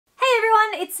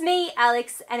it's me,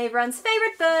 Alex, and everyone's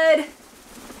favourite bird,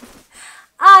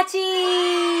 Archie!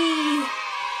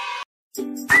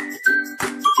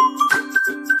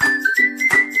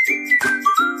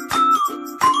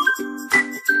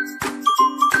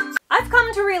 I've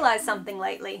come to realise something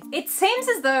lately. It seems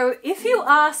as though if you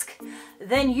ask,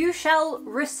 then you shall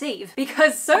receive.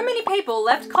 Because so many people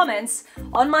left comments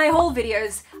on my haul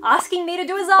videos asking me to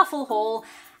do a Zaful haul,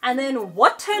 and then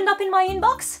what turned up in my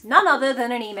inbox? None other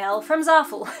than an email from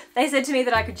Zaful. They said to me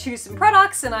that I could choose some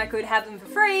products and I could have them for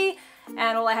free,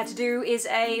 and all I had to do is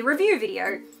a review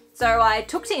video. So I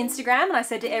took to Instagram and I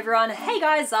said to everyone, hey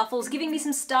guys, Zaful's giving me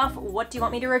some stuff, what do you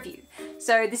want me to review?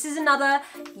 So this is another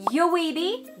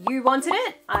Yoweebie. You wanted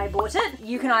it, I bought it.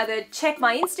 You can either check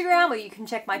my Instagram or you can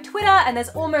check my Twitter, and there's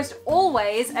almost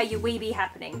always a Yoweebie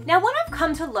happening. Now what I've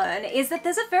come to learn is that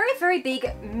there's a very, very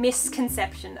big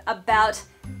misconception about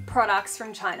products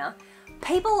from China.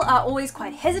 People are always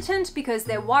quite hesitant because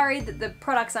they're worried that the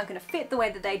products aren't going to fit the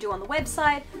way that they do on the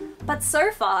website, but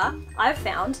so far I've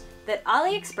found that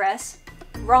AliExpress,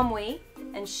 Romwe,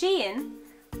 and Shein,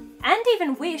 and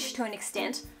even Wish to an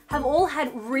extent, have all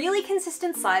had really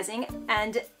consistent sizing,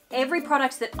 and every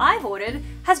product that I've ordered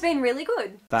has been really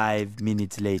good. 5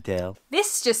 minutes later.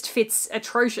 This just fits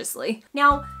atrociously.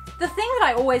 Now, the thing that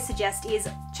I always suggest is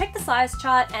check the size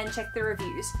chart and check the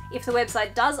reviews. If the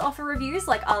website does offer reviews,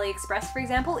 like AliExpress for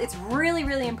example, it's really,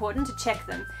 really important to check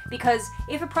them, because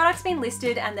if a product's been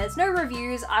listed and there's no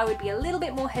reviews, I would be a little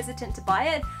bit more hesitant to buy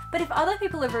it, but if other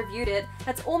people have reviewed it,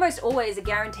 that's almost always a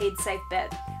guaranteed safe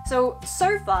bet. So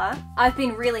far, I've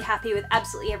been really happy with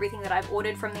absolutely everything that I've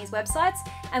ordered from these websites,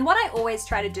 and what I always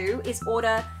try to do is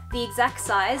order the exact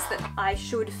size that I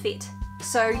should fit.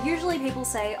 So usually people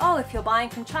say, oh, if you're buying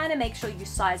from China, make sure you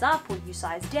size up or you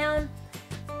size down.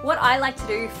 What I like to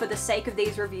do for the sake of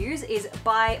these reviews is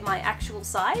buy my actual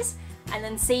size and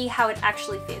then see how it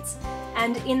actually fits.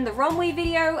 And in the Romwe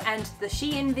video and the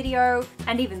Shein video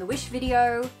and even the Wish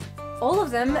video, all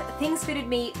of them, things fitted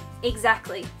me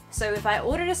exactly. So if I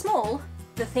ordered a small,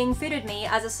 the thing fitted me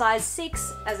as a size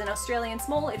 6, as an Australian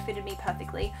small, it fitted me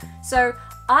perfectly. So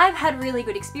I've had really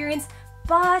good experience,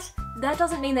 but that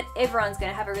doesn't mean that everyone's going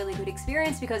to have a really good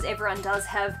experience, because everyone does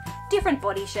have different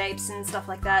body shapes and stuff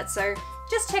like that. So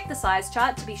just check the size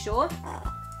chart to be sure.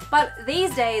 But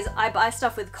these days I buy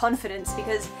stuff with confidence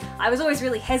because I was always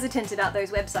really hesitant about those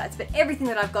websites, but everything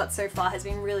that I've got so far has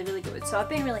been really, really good, so I've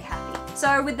been really happy.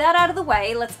 So with that out of the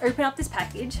way, let's open up this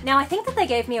package. Now I think that they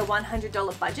gave me a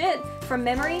 $100 budget from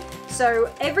memory, so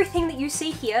everything that you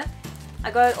see here,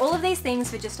 I got all of these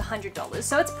things for just $100,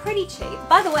 so it's pretty cheap.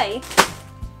 By the way,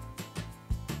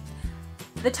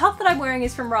 the top that I'm wearing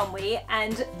is from Romwe,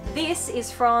 and this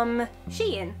is from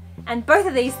Shein. And both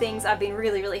of these things I've been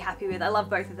really, really happy with. I love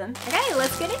both of them. Okay,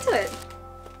 let's get into it.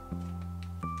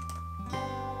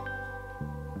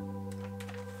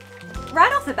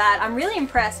 Right off the bat, I'm really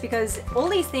impressed because all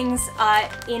these things are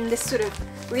in this sort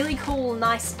of really cool,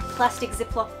 nice plastic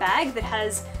Ziploc bag that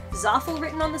has Zaful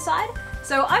written on the side.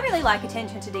 So I really like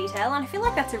attention to detail, and I feel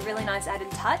like that's a really nice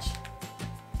added touch.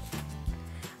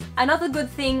 Another good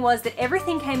thing was that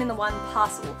everything came in the one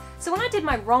parcel. So when I did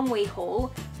my Romwe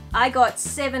haul, I got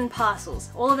 7 parcels.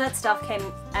 All of that stuff came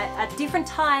at different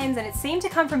times, and it seemed to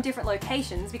come from different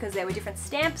locations because there were different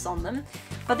stamps on them,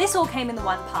 but this all came in the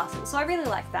one parcel, so I really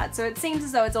like that. So it seems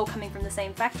as though it's all coming from the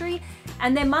same factory,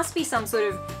 and there must be some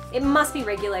sort of, it must be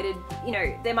regulated, you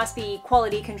know, there must be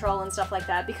quality control and stuff like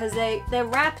that, because they're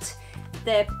wrapped,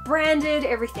 they're branded,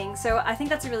 everything, so I think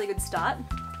that's a really good start.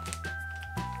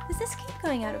 Does this keep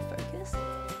going out of focus?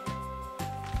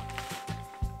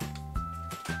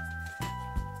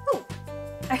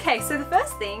 Okay, so the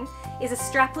first thing is a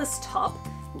strapless top.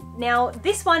 Now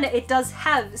this one, it does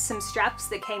have some straps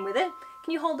that came with it.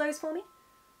 Can you hold those for me?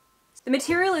 The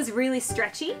material is really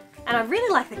stretchy, and I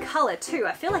really like the color too.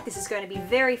 I feel like this is going to be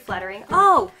very flattering.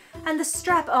 Oh, and the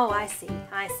strap, oh I see.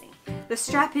 The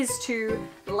strap is to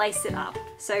lace it up.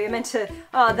 So you're meant to,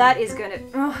 oh that's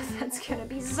gonna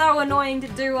be so annoying to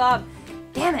do up.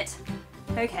 Damn it.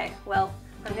 Okay, well,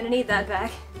 I'm gonna need that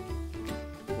back.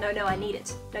 No, I need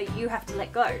it. No, you have to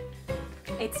let go.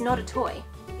 It's not a toy.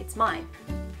 It's mine.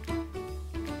 What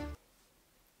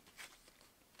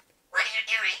are you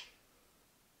doing?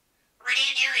 What are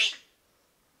you doing?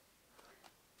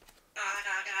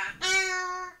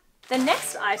 The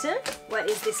next item, what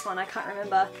is this one? I can't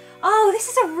remember. Oh, this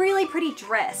is a really pretty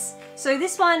dress. So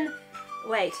this one,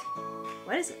 wait,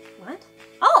 what is it? What?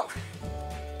 Oh!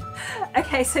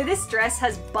 Okay, so this dress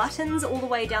has buttons all the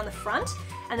way down the front,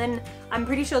 and then I'm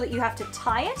pretty sure that you have to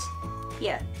tie it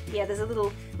Yeah, there's a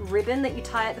little ribbon that you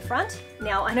tie at the front.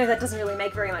 Now, I know that doesn't really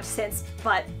make very much sense,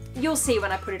 but you'll see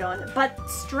when I put it on. But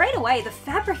straight away, the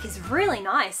fabric is really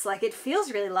nice. Like, it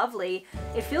feels really lovely.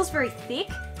 It feels very thick,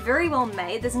 very well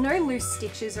made. There's no loose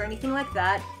stitches or anything like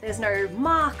that. There's no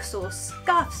marks or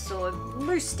scuffs or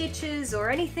loose stitches or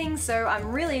anything, so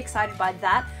I'm really excited by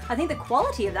that. I think the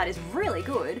quality of that is really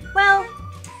good. Well,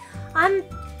 I'm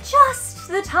just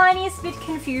the tiniest bit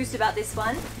confused about this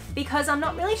one because I'm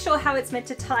not really sure how it's meant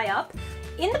to tie up.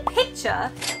 In the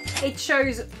picture, it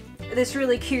shows this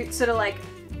really cute sort of like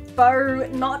bow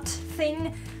knot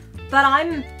thing, but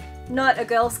I'm not a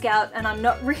Girl Scout and I'm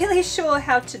not really sure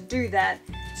how to do that.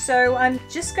 So I'm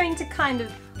just going to kind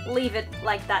of leave it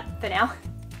like that for now.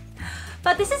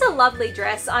 But this is a lovely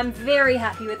dress. I'm very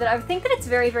happy with it. I think that it's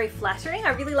very, very flattering. I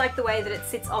really like the way that it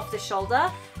sits off the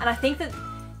shoulder, and I think that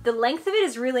the length of it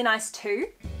is really nice too.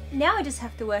 Now I just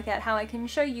have to work out how I can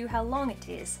show you how long it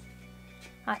is.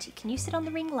 Archie, can you sit on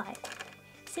the ring light?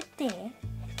 Sit there.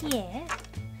 Yeah.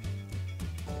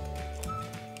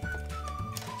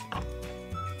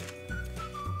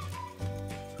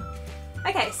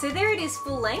 Okay, so there it is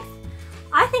full length.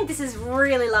 I think this is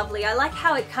really lovely. I like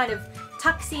how it kind of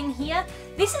tucks in here.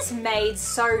 This is made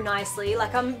so nicely.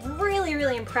 Like, I'm really,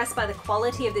 really impressed by the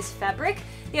quality of this fabric.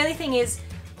 The only thing is,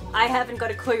 I haven't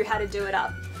got a clue how to do it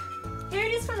up. Here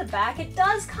it is from the back. It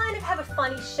does kind of have a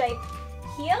funny shape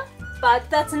here, but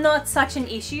that's not such an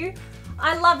issue.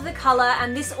 I love the color,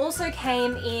 and this also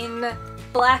came in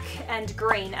black and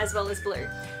green as well as blue.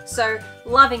 So,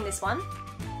 loving this one.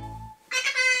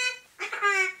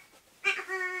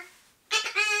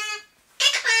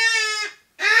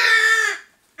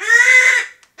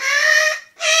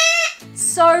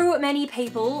 So many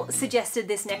people suggested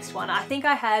this next one. I think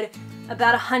I had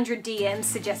about 100 DMs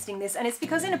suggesting this, and it's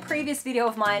because in a previous video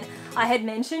of mine I had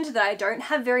mentioned that I don't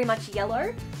have very much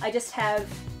yellow. I just have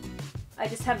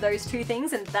those two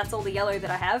things, and that's all the yellow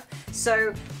that I have.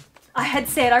 So I had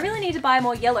said I really need to buy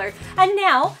more yellow, and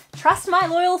now, trust my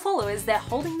loyal followers, they're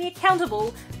holding me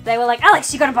accountable. They were like,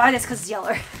 Alex, you gotta buy this because it's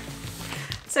yellow.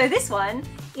 So this one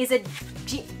is a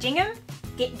Gingham,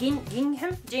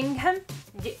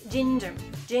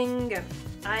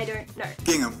 I don't know.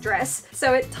 Gingham. Dress.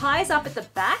 So it ties up at the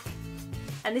back,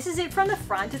 and this is it from the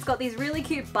front. It's got these really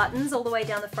cute buttons all the way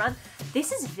down the front.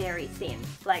 This is very thin.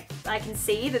 Like, I can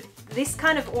see that this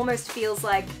kind of almost feels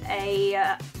like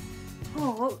a,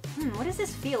 what does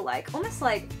this feel like? Almost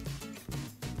like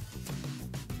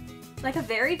a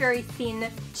very, very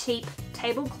thin, cheap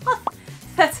tablecloth.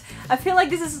 I feel like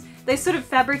this is the sort of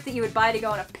fabric that you would buy to go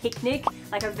on a picnic,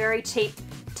 like a very cheap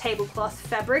tablecloth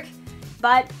fabric.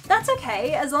 But that's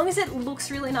okay, as long as it looks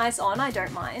really nice on, I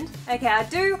don't mind. Okay, I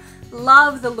do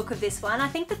love the look of this one. I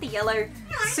think that the yellow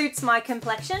suits my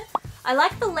complexion. I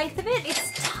like the length of it.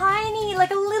 It's tiny,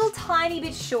 like a little tiny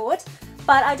bit short,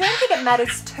 but I don't think it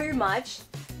matters too much.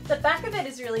 The back of it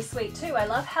is really sweet too. I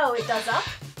love how it does up.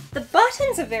 The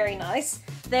buttons are very nice.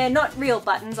 They're not real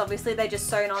buttons, obviously, they're just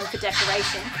sewn on for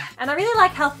decoration. And I really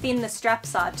like how thin the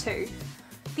straps are too.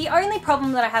 The only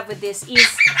problem that I have with this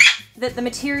is that the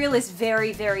material is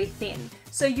very, very thin.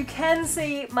 So you can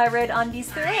see my red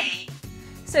undies through it.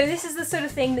 So this is the sort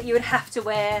of thing that you would have to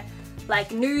wear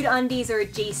like nude undies or a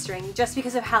G-string just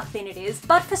because of how thin it is.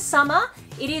 But for summer,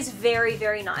 it is very,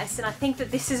 very nice, and I think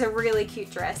that this is a really cute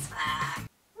dress.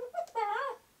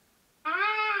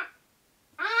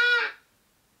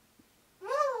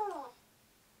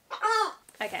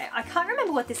 Okay, I can't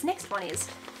remember what this next one is.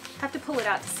 I have to pull it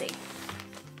out to see.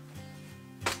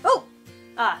 Oh!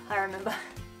 Ah, I remember.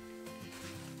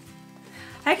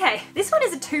 Okay, this one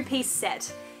is a two-piece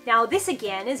set. Now this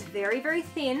again is very, very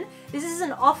thin. This is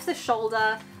an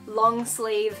off-the-shoulder,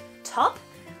 long-sleeve top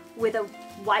with a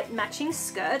white matching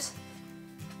skirt.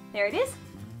 There it is.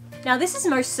 Now this is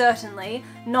most certainly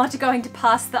not going to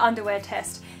pass the underwear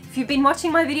test. If you've been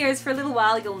watching my videos for a little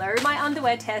while, you'll know my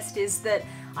underwear test is that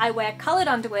I wear coloured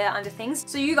underwear under things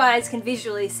so you guys can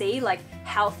visually see like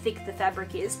how thick the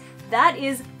fabric is. That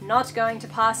is not going to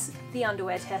pass the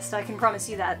underwear test, I can promise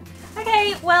you that.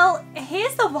 Okay, well,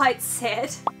 here's the white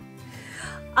set.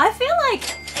 I feel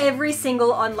like every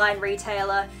single online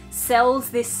retailer sells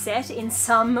this set in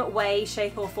some way,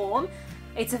 shape or form.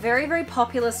 It's a very, very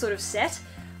popular sort of set,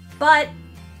 but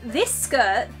this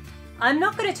skirt, I'm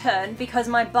not going to turn because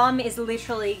my bum is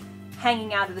literally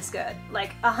hanging out of the skirt,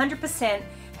 like 100%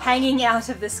 hanging out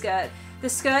of the skirt. The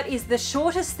skirt is the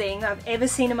shortest thing I've ever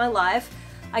seen in my life.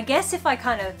 I guess if I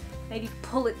kind of maybe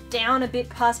pull it down a bit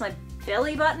past my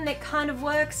belly button, it kind of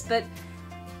works, but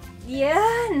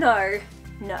yeah, no.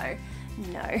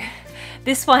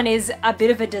 This one is a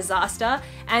bit of a disaster,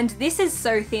 and this is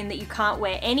so thin that you can't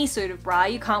wear any sort of bra.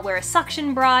 You can't wear a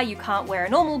suction bra, you can't wear a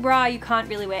normal bra, you can't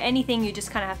really wear anything, you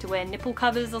just kind of have to wear nipple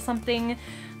covers or something.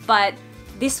 But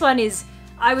this one is,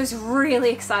 I was really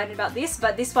excited about this,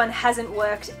 but this one hasn't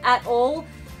worked at all.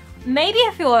 Maybe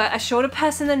if you're a shorter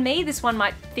person than me, this one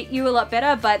might fit you a lot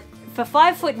better, but for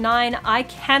 5'9", I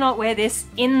cannot wear this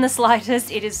in the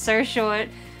slightest. It is so short.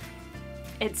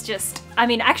 It's just, I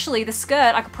mean, actually the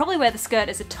skirt, I could probably wear the skirt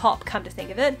as a top, come to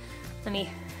think of it. Let me...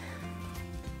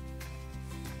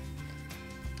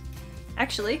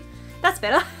 Actually, that's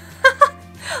better.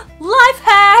 Life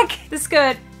hack! The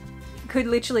skirt could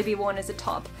literally be worn as a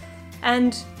top.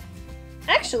 And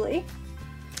actually,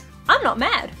 I'm not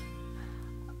mad.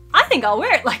 I think I'll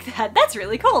wear it like that. That's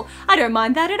really cool. I don't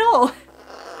mind that at all.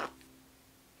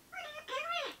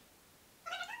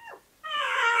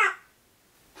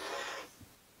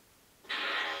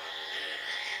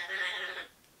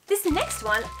 This next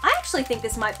one, I actually think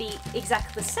this might be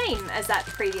exactly the same as that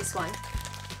previous one.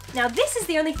 Now this is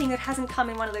the only thing that hasn't come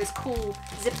in one of those cool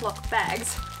Ziploc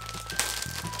bags.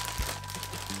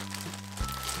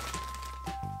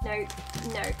 No,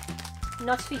 no,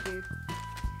 not for you.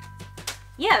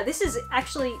 Yeah, this is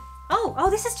actually, oh,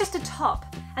 this is just a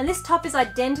top. And this top is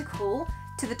identical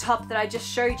to the top that I just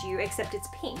showed you, except it's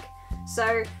pink.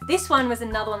 So this one was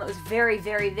another one that was very,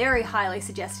 very, very highly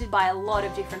suggested by a lot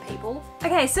of different people.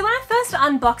 Okay, so when I first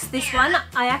unboxed this one,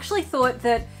 I actually thought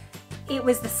that it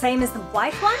was the same as the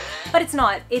white one, but it's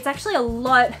not. It's actually a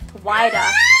lot wider.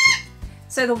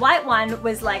 So the white one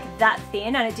was like that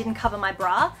thin and it didn't cover my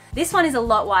bra. This one is a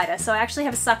lot wider, so I actually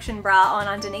have a suction bra on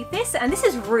underneath this, and this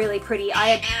is really pretty.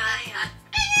 I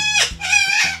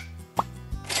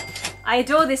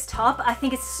adore this top. I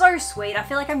think it's so sweet. I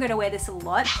feel like I'm going to wear this a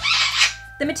lot.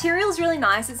 The material is really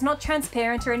nice. It's not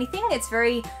transparent or anything. It's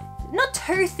very, not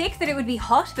too thick that it would be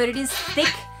hot, but it is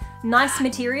thick, nice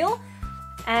material.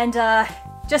 And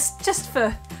just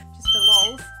for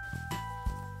lols.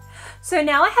 So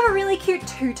now I have a really cute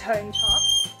two-tone top.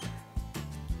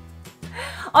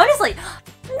 Honestly,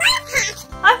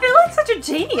 I feel like such a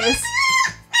genius.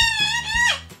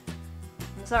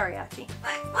 I'm sorry, Archie.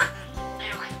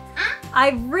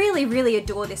 I really, really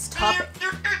adore this top.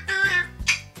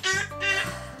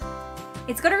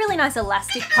 It's got a really nice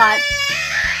elastic part.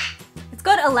 It's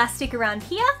got elastic around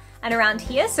here and around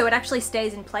here, so it actually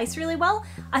stays in place really well.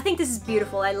 I think this is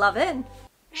beautiful. I love it.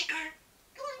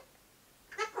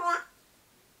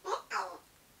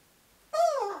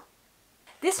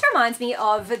 This reminds me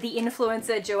of the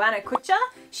influencer Joanna Kutcher.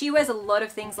 She wears a lot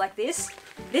of things like this.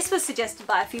 This was suggested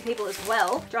by a few people as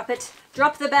well. Drop it.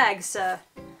 Drop the bag, sir.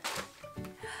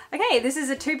 Okay, this is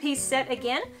a two-piece set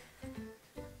again.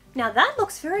 Now that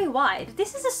looks very wide.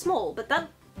 This is a small, but that,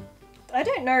 I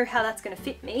don't know how that's going to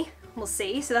fit me. We'll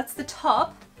see. So that's the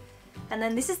top, and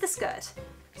then this is the skirt.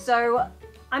 So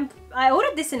I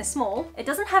ordered this in a small. It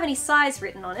doesn't have any size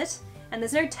written on it, and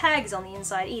there's no tags on the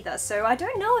inside either. So I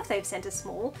don't know if they've sent a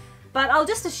small, but I'll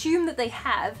just assume that they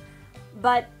have.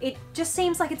 But it just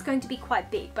seems like it's going to be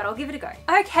quite big, but I'll give it a go.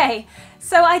 Okay,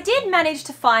 so I did manage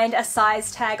to find a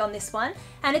size tag on this one,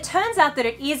 and it turns out that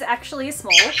it is actually a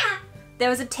small. There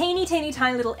was a teeny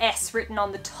tiny little S written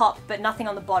on the top, but nothing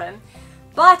on the bottom.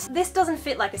 But this doesn't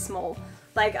fit like a small.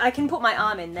 Like, I can put my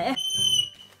arm in there.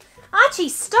 Archie,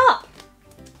 stop!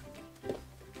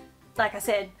 Like I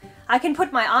said, I can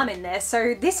put my arm in there,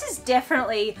 so this is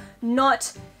definitely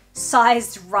not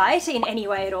sized right in any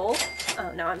way at all.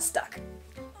 Oh no, I'm stuck.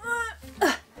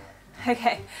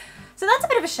 Okay, so that's a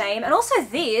bit of a shame. And also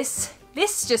this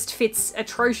just fits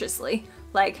atrociously.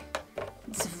 Like,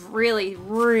 it's really,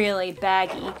 really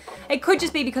baggy. It could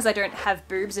just be because I don't have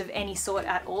boobs of any sort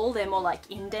at all. They're more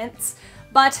like indents.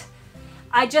 But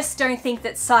I just don't think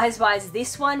that size-wise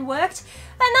this one worked.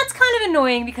 And that's kind of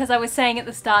annoying because I was saying at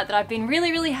the start that I've been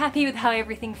really, really happy with how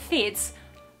everything fits.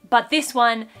 But this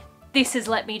one, this has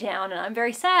let me down, and I'm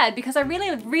very sad because I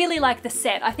really, really like the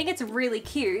set. I think it's really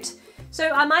cute.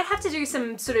 So I might have to do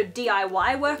some sort of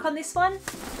DIY work on this one.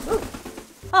 Ooh.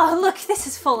 Oh, look, this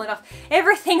has fallen off.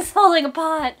 Everything's falling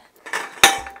apart.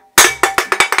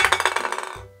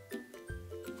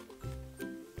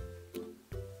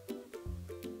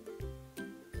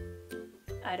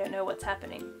 I don't know what's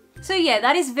happening. So yeah,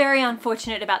 that is very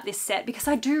unfortunate about this set because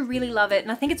I do really love it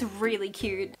and I think it's really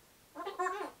cute.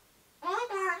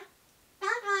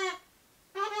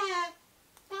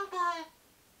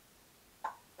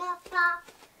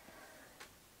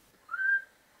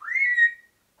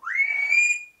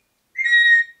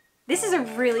 This is a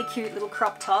really cute little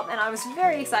crop top, and I was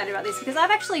very excited about this because I've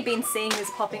actually been seeing this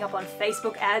popping up on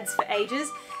Facebook ads for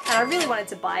ages and I really wanted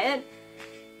to buy it.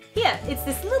 here, it's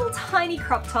this little tiny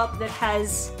crop top that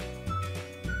has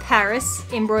Paris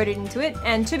embroidered into it,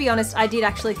 and to be honest, I did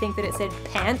actually think that it said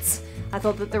pants. I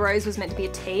thought that the rose was meant to be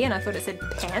a T, and I thought it said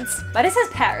pants, but it says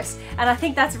Paris, and I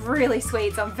think that's really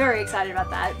sweet, so I'm very excited about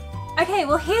that. Okay,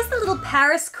 well here's the little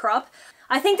Paris crop.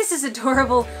 I think this is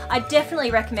adorable. I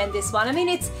definitely recommend this one. I mean,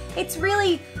 it's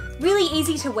really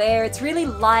easy to wear, it's really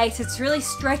light, it's really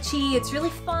stretchy, it's really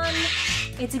fun.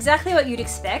 It's exactly what you'd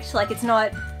expect, like it's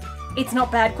not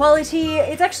bad quality,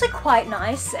 it's actually quite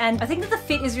nice, and I think that the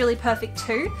fit is really perfect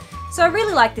too. So I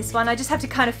really like this one. I just have to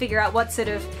kind of figure out what sort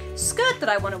of skirt that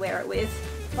I want to wear it with.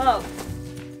 Whoa.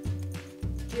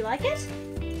 Do you like it?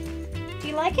 Do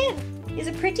you like it? Is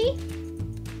it pretty?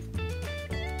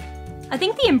 I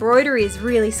think the embroidery is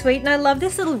really sweet, and I love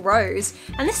this little rose.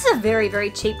 And this is a very,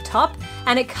 very cheap top,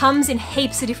 and it comes in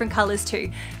heaps of different colours too.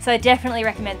 So I definitely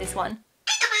recommend this one.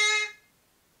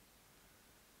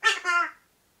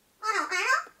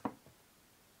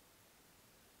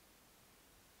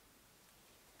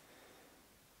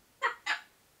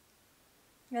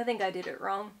 I think I did it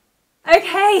wrong.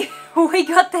 Okay, we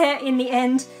got there in the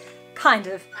end. Kind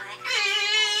of.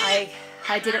 I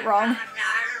did it wrong.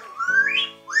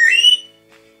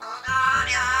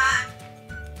 I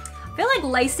feel like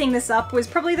lacing this up was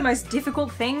probably the most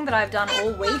difficult thing that I've done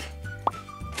all week.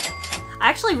 I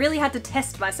actually really had to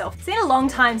test myself. It's been a long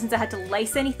time since I had to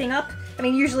lace anything up. I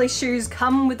mean, usually shoes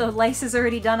come with the laces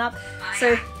already done up,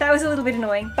 so that was a little bit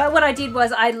annoying. But what I did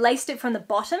was I laced it from the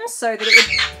bottom so that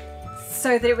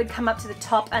it would come up to the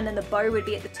top, and then the bow would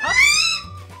be at the top.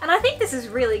 And I think this is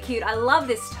really cute. I love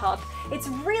this top. It's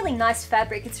really nice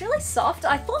fabric. It's really soft.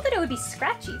 I thought that it would be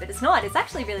scratchy, but it's not. It's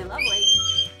actually really lovely.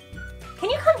 Can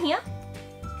you come here?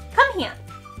 Come here.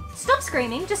 Stop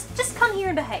screaming. Just come here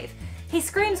and behave. He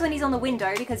screams when he's on the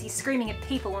window because he's screaming at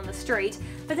people on the street,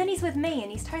 but then he's with me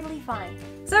and he's totally fine.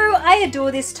 So I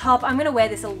adore this top. I'm gonna wear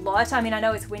this a lot. I mean, I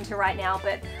know it's winter right now,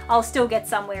 but I'll still get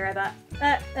some wherever.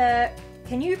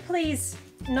 Can you please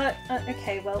not?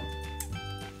 Okay, well,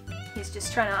 he's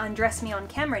just trying to undress me on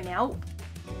camera now.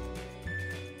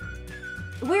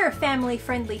 We're a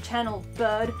family-friendly channel,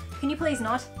 bird. Can you please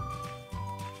not?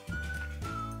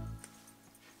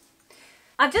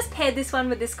 I've just paired this one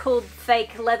with this cool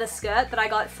fake leather skirt that I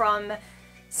got from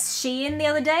Shein the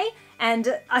other day,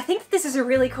 and I think this is a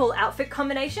really cool outfit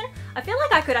combination. I feel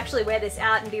like I could actually wear this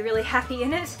out and be really happy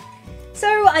in it.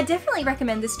 So I definitely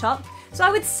recommend this top. So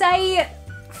I would say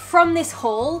from this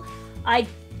haul, I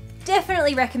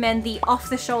definitely recommend the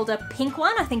off-the-shoulder pink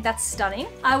one. I think that's stunning.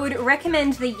 I would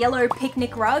recommend the yellow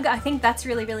picnic rug. I think that's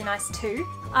really, really nice too.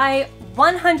 I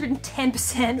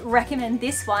 110% recommend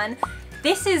this one.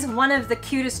 This is one of the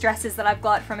cutest dresses that I've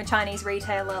got from a Chinese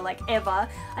retailer, like, ever.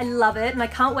 I love it, and I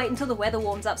can't wait until the weather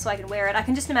warms up so I can wear it. I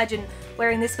can just imagine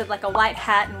wearing this with like a white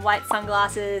hat and white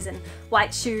sunglasses and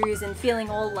white shoes and feeling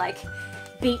all like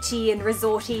beachy and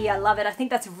resorty. I love it. I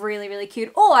think that's really, really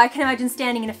cute. Or I can imagine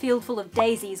standing in a field full of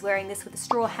daisies wearing this with a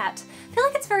straw hat. I feel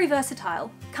like it's very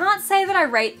versatile. Can't say that I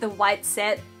rate the white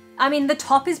set. I mean, the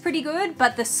top is pretty good,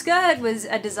 but the skirt was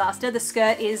a disaster. The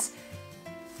skirt is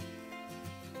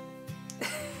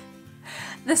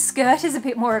a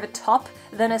bit more of a top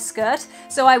than a skirt,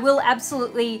 so I will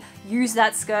absolutely use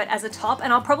that skirt as a top,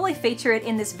 and I'll probably feature it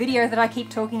in this video that I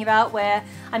keep talking about where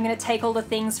I'm going to take all the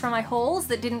things from my hauls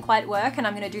that didn't quite work and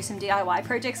I'm going to do some DIY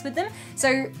projects with them,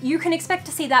 so you can expect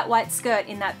to see that white skirt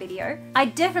in that video. I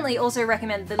definitely also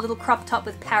recommend the little crop top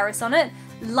with Paris on it.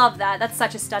 Love that, that's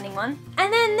such a stunning one.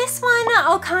 And then this one,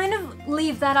 I'll kind of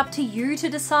leave that up to you to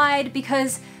decide,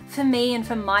 because for me and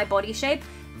for my body shape,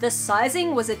 the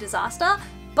sizing was a disaster,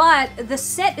 but the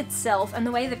set itself and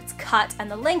the way that it's cut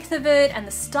and the length of it and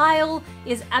the style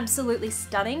is absolutely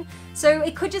stunning. So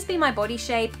it could just be my body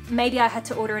shape. Maybe I had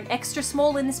to order an extra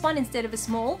small in this one instead of a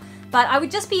small, but I would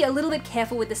just be a little bit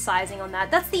careful with the sizing on that.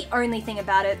 That's the only thing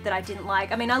about it that I didn't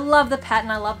like. I mean, I love the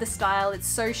pattern, I love the style, it's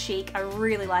so chic, I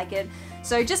really like it.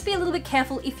 So just be a little bit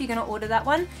careful if you're gonna order that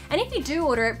one. And if you do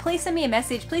order it, please send me a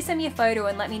message, please send me a photo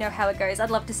and let me know how it goes. I'd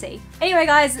love to see. Anyway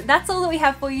guys, that's all that we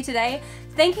have for you today.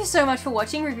 Thank you so much for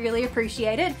watching, we really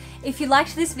appreciate it. If you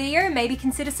liked this video, maybe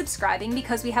consider subscribing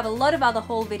because we have a lot of other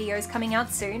haul videos coming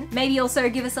out soon. Maybe also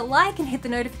give us a like and hit the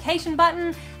notification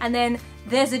button, and then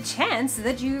there's a chance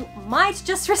that you might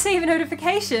just receive a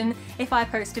notification if I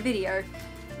post a video.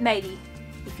 Maybe,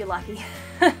 if you're lucky.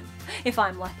 If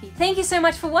I'm lucky. Thank you so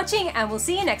much for watching, and we'll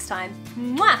see you next time.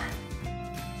 Mwah!